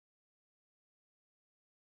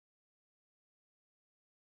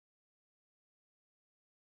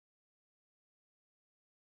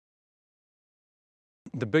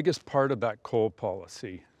The biggest part of that coal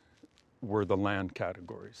policy were the land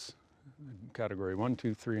categories. Category 1,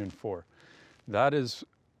 2, 3, and 4. That is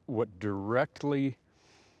what directly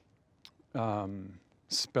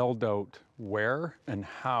spelled out where and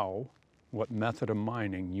how, what method of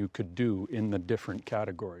mining you could do in the different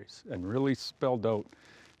categories, and really spelled out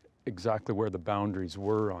exactly where the boundaries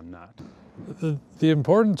were on that. The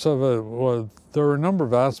importance of it was, there were a number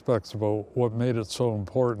of aspects about what made it so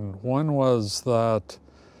important. One was that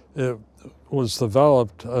it was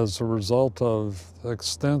developed as a result of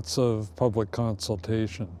extensive public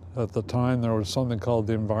consultation. At the time, there was something called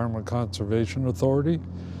the Environment Conservation Authority,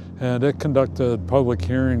 and it conducted public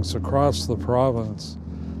hearings across the province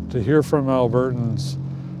to hear from Albertans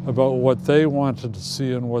about what they wanted to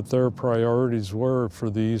see and what their priorities were for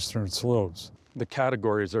the eastern slopes. The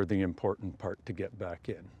categories are the important part to get back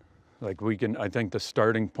in. Like I think the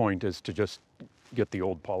starting point is to just get the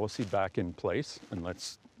old policy back in place, and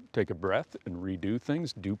let's take a breath and redo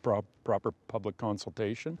things, do proper public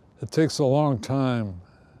consultation. It takes a long time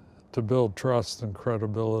to build trust and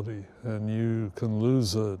credibility, and you can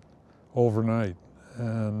lose it overnight.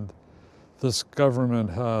 And this government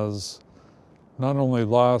has not only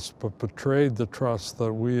lost but betrayed the trust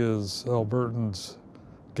that we as Albertans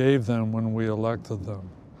gave them when we elected them.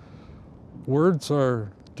 Words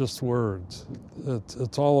are just words.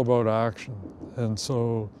 It's all about action. And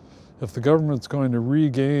so if the government's going to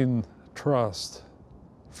regain trust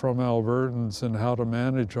from Albertans in how to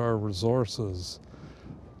manage our resources,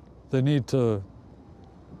 they need to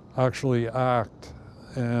actually act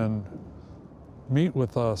and meet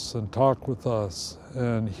with us and talk with us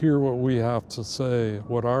and hear what we have to say,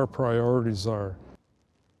 what our priorities are.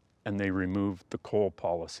 And they removed the coal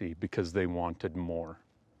policy because they wanted more,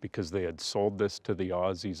 because they had sold this to the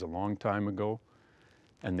Aussies a long time ago,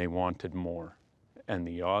 and they wanted more. And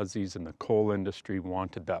the Aussies and the coal industry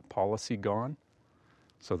wanted that policy gone.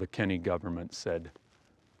 So the Kenney government said,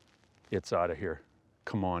 it's out of here,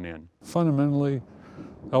 come on in. Fundamentally,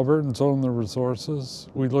 Albertans own the resources.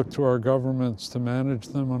 We look to our governments to manage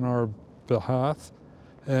them on our behalf,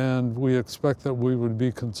 and we expect that we would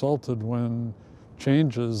be consulted when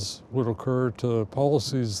changes would occur to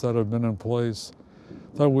policies that have been in place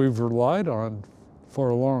that we've relied on for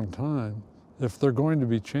a long time. If they're going to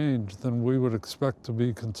be changed, then we would expect to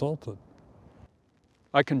be consulted.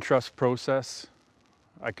 I can trust process.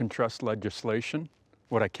 I can trust legislation.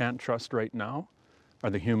 What I can't trust right now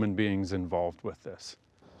are the human beings involved with this.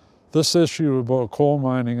 This issue about coal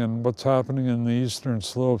mining and what's happening in the eastern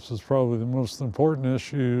slopes is probably the most important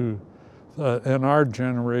issue in our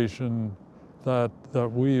generation that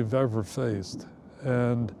we've ever faced.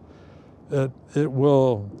 And it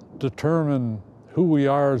will determine who we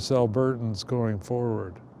are as Albertans going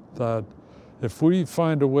forward. That if we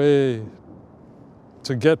find a way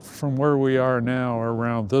to get from where we are now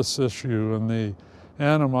around this issue and the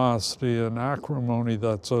animosity and acrimony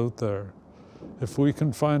that's out there, if we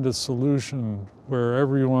can find a solution where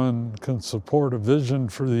everyone can support a vision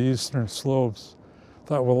for the eastern slopes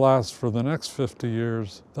that will last for the next 50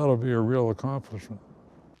 years, that'll be a real accomplishment.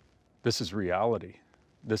 This is reality.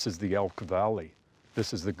 This is the Elk Valley.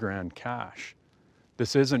 This is the Grand Cache.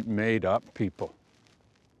 This isn't made up, people.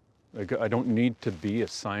 Like, I don't need to be a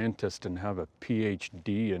scientist and have a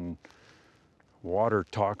PhD in water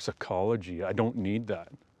toxicology. I don't need that.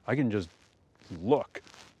 I can just look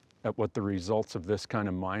at what the results of this kind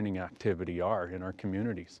of mining activity are in our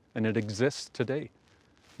communities. And it exists today.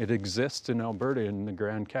 It exists in Alberta in the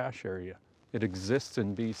Grand Cache area. It exists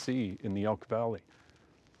in BC in the Elk Valley.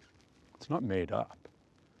 It's not made up.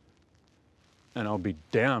 And I'll be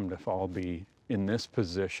damned if I'll be in this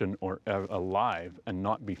position or alive and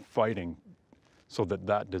not be fighting so that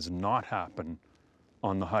that does not happen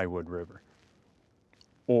on the Highwood River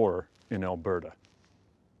or in Alberta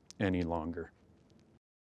any longer.